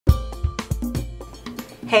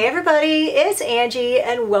Hey everybody, it's Angie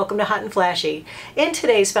and welcome to Hot and Flashy. In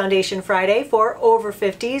today's Foundation Friday for over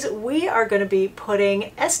 50s, we are going to be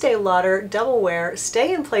putting Estee Lauder Double Wear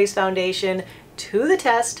Stay in Place Foundation to the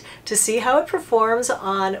test to see how it performs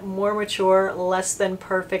on more mature, less than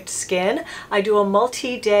perfect skin. I do a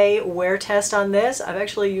multi-day wear test on this. I've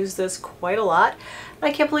actually used this quite a lot. I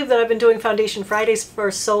can't believe that I've been doing Foundation Fridays for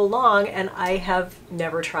so long and I have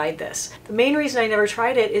never tried this. The main reason I never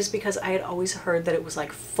tried it is because I had always heard that it was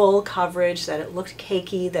like full coverage, that it looked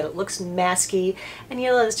cakey, that it looks masky, and you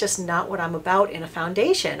know, that's just not what I'm about in a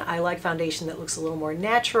foundation. I like foundation that looks a little more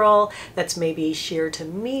natural, that's maybe sheer to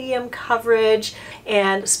medium coverage.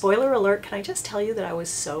 And spoiler alert, can I just tell you that I was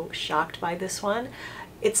so shocked by this one?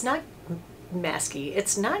 It's not masky,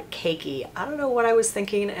 it's not cakey. I don't know what I was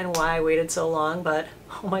thinking and why I waited so long, but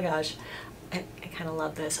oh my gosh, I kind of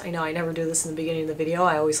love this. I know I never do this in the beginning of the video.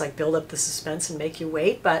 I always like build up the suspense and make you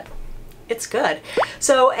wait, but it's good.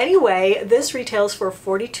 So anyway, this retails for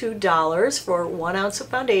 $42 for 1 ounce of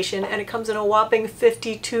foundation, and it comes in a whopping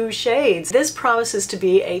 52 shades. This promises to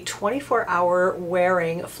be a 24-hour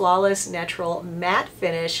wearing, flawless, natural matte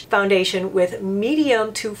finish foundation with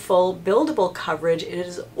medium to full buildable coverage. It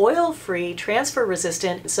is oil-free, transfer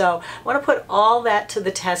resistant, so I want to put all that to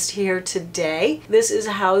the test here today. This is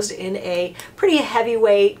housed in a pretty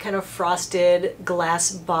heavyweight, kind of frosted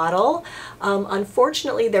glass bottle.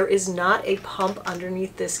 Unfortunately, there is not a pump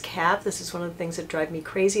underneath this cap. This is one of the things that drive me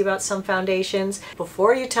crazy about some foundations.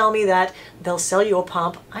 Before you tell me that they'll sell you a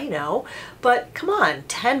pump, I know, but come on,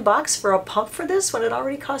 10 bucks for a pump for this when it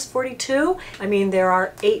already costs 42? I mean, there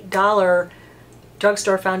are $8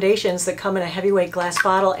 drugstore foundations that come in a heavyweight glass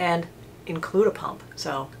bottle and include a pump,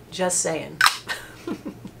 so just saying.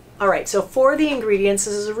 Alright, so for the ingredients,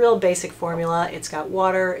 this is a real basic formula. It's got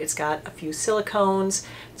water, it's got a few silicones,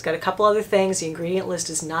 it's got a couple other things. The ingredient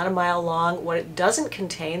list is not a mile long. What it doesn't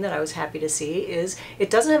contain, that I was happy to see, is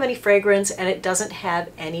it doesn't have any fragrance and it doesn't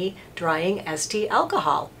have any drying ST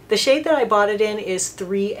alcohol. The shade that I bought it in is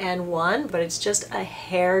 3N1, but it's just a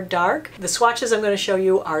hair dark. The swatches I'm going to show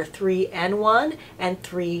you are 3N1 and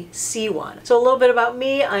 3C1. So a little bit about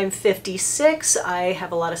me. I'm 56. I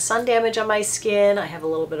have a lot of sun damage on my skin. I have a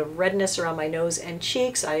little bit of redness around my nose and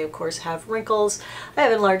cheeks. I of course have wrinkles. I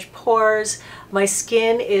have enlarged pores. My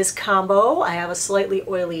skin is combo. I have a slightly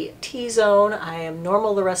oily T-zone. I am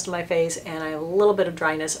normal the rest of my face, and I have a little bit of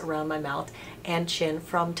dryness around my mouth and chin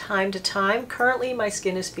from time to time. Currently my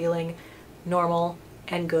skin is feeling normal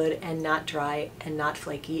and good and not dry and not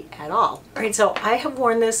flaky at all. Alright, so I have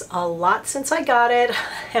worn this a lot since I got it,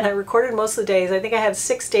 and I recorded most of the days. I think I have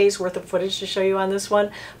 6 days worth of footage to show you on this one.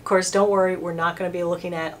 Of course, don't worry, we're not going to be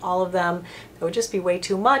looking at all of them. That would just be way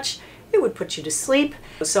too much. It would put you to sleep.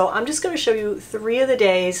 So I'm just going to show you 3 of the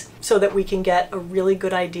days so that we can get a really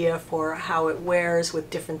good idea for how it wears with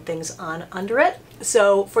different things on under it.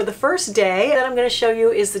 So for the first day that I'm going to show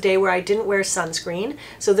you is the day where I didn't wear sunscreen.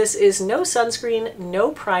 So this is no sunscreen,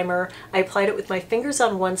 no primer. I applied it with my fingers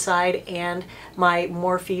on one side and my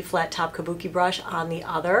Morphe flat top kabuki brush on the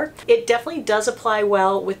other. It definitely does apply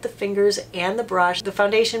well with the fingers and the brush. The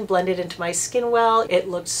foundation blended into my skin well. It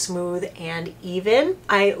looked smooth and even.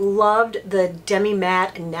 I loved the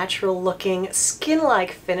demi-matte natural looking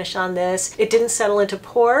skin-like finish on this. It didn't settle into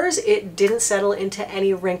pores. It didn't settle into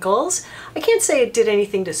any wrinkles. I can't say it did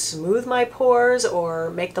anything to smooth my pores or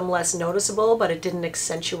make them less noticeable, but it didn't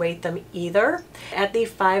accentuate them either. At the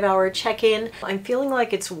 5-hour check-in, I'm feeling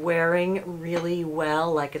like it's wearing really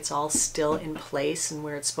well, like it's all still in place and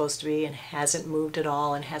where it's supposed to be and hasn't moved at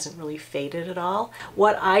all and hasn't really faded at all.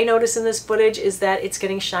 What I notice in this footage is that it's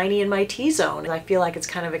getting shiny in my T-zone. I feel like it's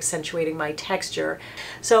kind of accentuating my texture.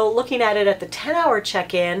 So looking at it at the 10-hour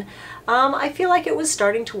check-in, I feel like it was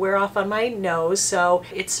starting to wear off on my nose, so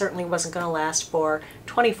it certainly wasn't going to last for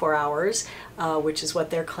 24 hours, which is what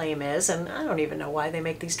their claim is, and I don't even know why they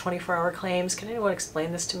make these 24-hour claims. Can anyone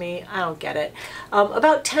explain this to me? I don't get it.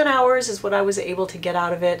 About 10 hours is what I was able to get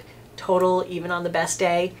out of it total, even on the best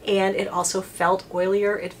day, and it also felt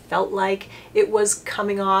oilier. It felt like it was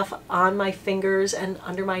coming off on my fingers and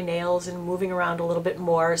under my nails and moving around a little bit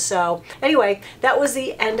more. So anyway, that was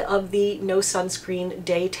the end of the no sunscreen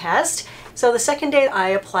day test. So the second day I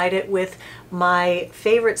applied it with my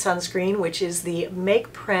favorite sunscreen, which is the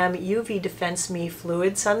Make Prem UV Defense Me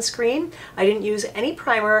Fluid Sunscreen. I didn't use any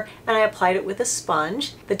primer and I applied it with a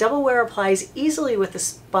sponge. The Double Wear applies easily with the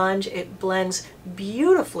sponge. It blends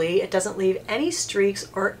beautifully. It doesn't leave any streaks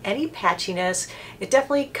or any patchiness. It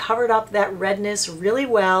definitely covered up that redness really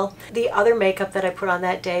well. The other makeup that I put on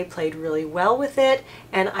that day played really well with it,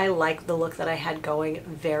 and I liked the look that I had going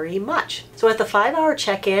very much. So at the 5-hour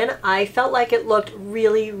check-in, I felt felt like it looked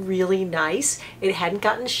really, really nice. It hadn't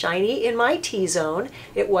gotten shiny in my T-zone.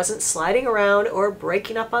 It wasn't sliding around or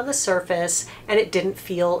breaking up on the surface, and it didn't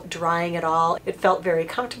feel drying at all. It felt very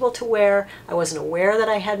comfortable to wear. I wasn't aware that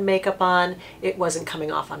I had makeup on. It wasn't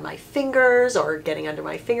coming off on my fingers or getting under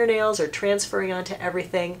my fingernails or transferring onto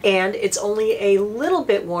everything. And it's only a little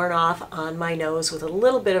bit worn off on my nose with a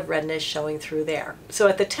little bit of redness showing through there. So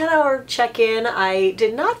at the 10-hour check-in, I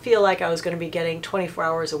did not feel like I was going to be getting 24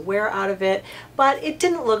 hours of wear out of it, but it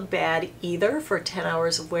didn't look bad either for 10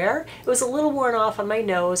 hours of wear. It was a little worn off on my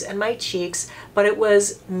nose and my cheeks, but it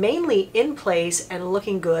was mainly in place and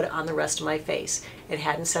looking good on the rest of my face. It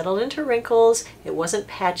hadn't settled into wrinkles, it wasn't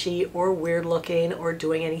patchy or weird looking or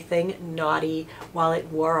doing anything naughty while it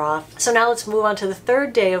wore off. So now let's move on to the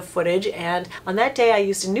third day of footage, and on that day I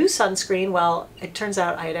used a new sunscreen. Well, it turns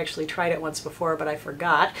out I had actually tried it once before, but I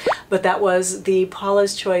forgot. But that was the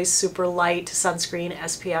Paula's Choice Super Light Sunscreen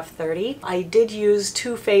SPF 30. I did use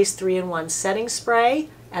Too Faced 3-in-1 setting spray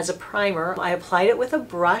as a primer. I applied it with a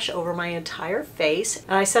brush over my entire face,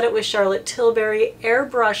 and I set it with Charlotte Tilbury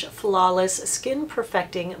Airbrush Flawless Skin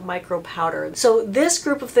Perfecting Micro Powder. So this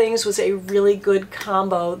group of things was a really good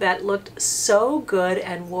combo that looked so good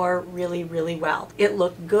and wore really, really well. It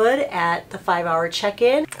looked good at the 5-hour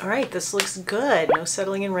check-in. All right, this looks good. No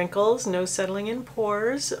settling in wrinkles, no settling in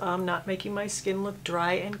pores, not making my skin look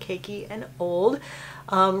dry and cakey and old.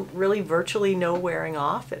 Really virtually no wearing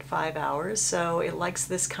off at 5 hours, so it likes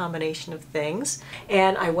this combination of things.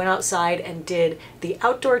 And I went outside and did the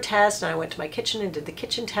outdoor test, and I went to my kitchen and did the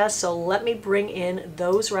kitchen test, so let me bring in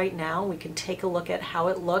those right now. We can take a look at how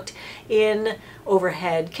it looked in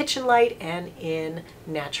overhead kitchen light and in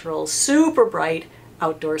natural, super bright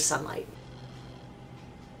outdoor sunlight.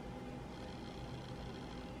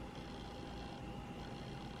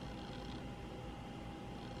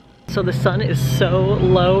 So the sun is so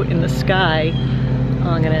low in the sky,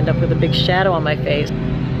 I'm going to end up with a big shadow on my face.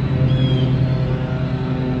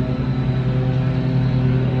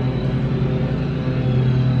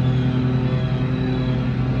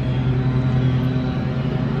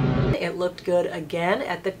 It looked good again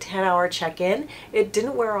at the 10-hour check-in. It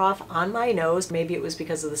didn't wear off on my nose. Maybe it was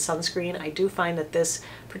because of the sunscreen. I do find that this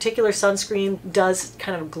particular sunscreen does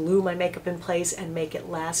kind of glue my makeup in place and make it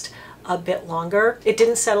last a bit longer. It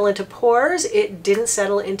didn't settle into pores. It didn't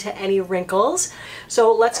settle into any wrinkles.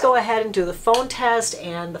 So let's go ahead and do the phone test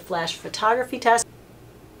and the flash photography test.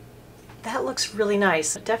 That looks really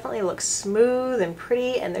nice. It definitely looks smooth and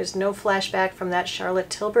pretty, and there's no flashback from that Charlotte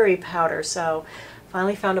Tilbury powder. So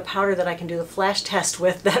finally found a powder that I can do the flash test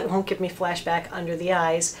with that won't give me flashback under the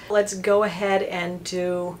eyes. Let's go ahead and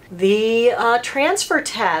do the transfer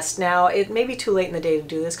test. Now, it may be too late in the day to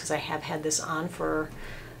do this because I have had this on for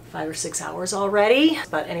 5 or 6 hours already.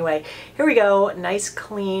 But anyway, here we go. Nice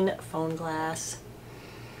clean phone glass.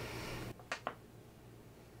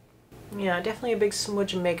 Yeah, definitely a big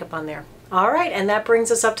smudge of makeup on there. All right, and that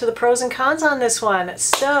brings us up to the pros and cons on this one.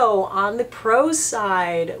 So on the pros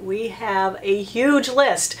side, we have a huge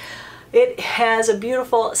list. It has a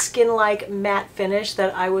beautiful skin-like matte finish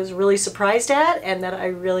that I was really surprised at and that I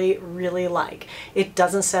really, really like. It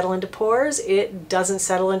doesn't settle into pores. It doesn't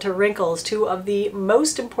settle into wrinkles, two of the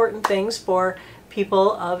most important things for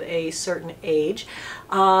people of a certain age.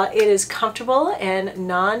 It is comfortable and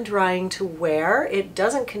non-drying to wear. It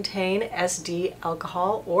doesn't contain SD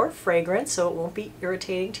alcohol or fragrance, so it won't be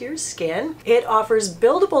irritating to your skin. It offers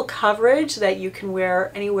buildable coverage that you can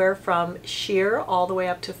wear anywhere from sheer all the way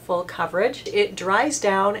up to full coverage. It dries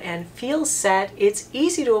down and feels set. It's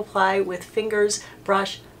easy to apply with fingers,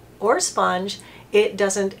 brush, or sponge. It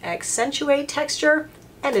doesn't accentuate texture,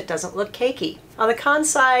 and it doesn't look cakey. On the con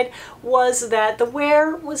side was that the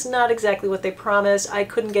wear was not exactly what they promised. I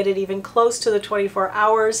couldn't get it even close to the 24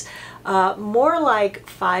 hours, more like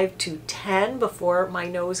 5 to 10 before my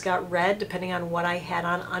nose got red, depending on what I had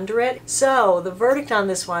on under it. So the verdict on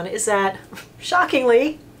this one is that,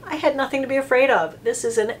 shockingly, I had nothing to be afraid of. This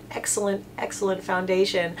is an excellent, excellent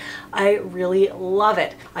foundation. I really love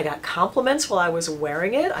it. I got compliments while I was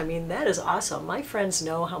wearing it. I mean, that is awesome. My friends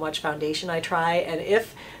know how much foundation I try, and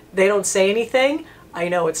if they don't say anything, I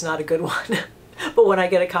know it's not a good one. But when I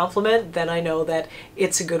get a compliment, then I know that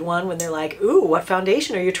it's a good one. When they're like, ooh, what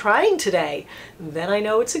foundation are you trying today? Then I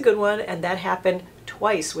know it's a good one, and that happened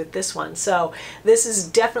twice with this one. So this is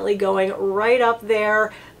definitely going right up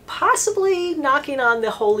there, possibly knocking on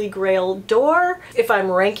the Holy Grail door. If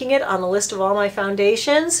I'm ranking it on the list of all my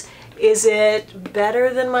foundations, is it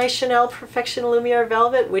better than my Chanel Perfection Lumiere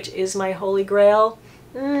Velvet, which is my Holy Grail?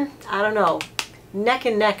 I don't know. Neck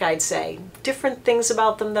and neck, I'd say. Different things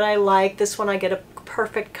about them that I like. This one I get a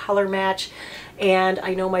perfect color match, and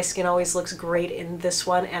I know my skin always looks great in this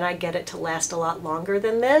one, and I get it to last a lot longer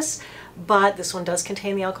than this. But this one does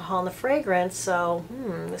contain the alcohol and the fragrance, so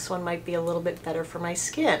this one might be a little bit better for my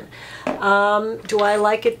skin. Do I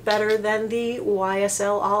like it better than the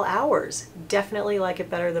YSL All Hours? Definitely like it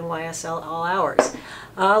better than YSL All Hours.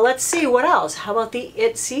 Let's see, what else? How about the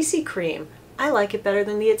It CC Cream? I like it better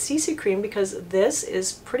than the It CC Cream because this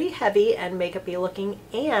is pretty heavy and makeup-y looking,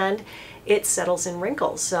 and it settles in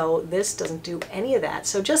wrinkles. So this doesn't do any of that.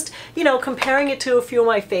 So just, you know, comparing it to a few of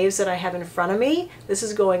my faves that I have in front of me, this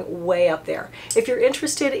is going way up there. If you're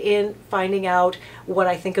interested in finding out what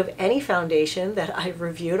I think of any foundation that I've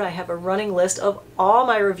reviewed, I have a running list of all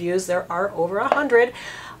my reviews. There are over 100.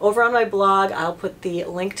 Over on my blog, I'll put the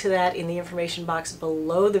link to that in the information box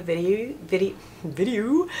below the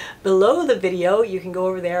below the video. You can go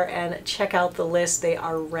over there and check out the list. They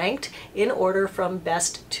are ranked in order from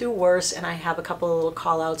best to worst, and I have a couple of little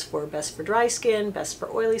call outs for best for dry skin, best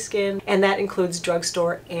for oily skin, and that includes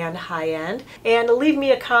drugstore and high-end. And leave me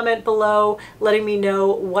a comment below letting me know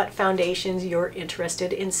what foundations you're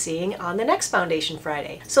interested in seeing on the next Foundation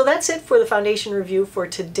Friday. So that's it for the foundation review for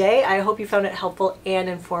today. I hope you found it helpful and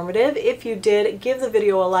informative. If you did, give the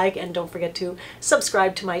video a like, and don't forget to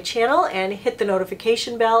subscribe to my channel and hit the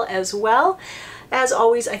notification bell as well. As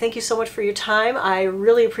always, I thank you so much for your time. I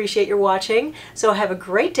really appreciate your watching. So have a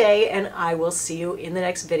great day, and I will see you in the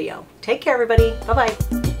next video. Take care, everybody.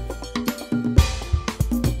 Bye-bye.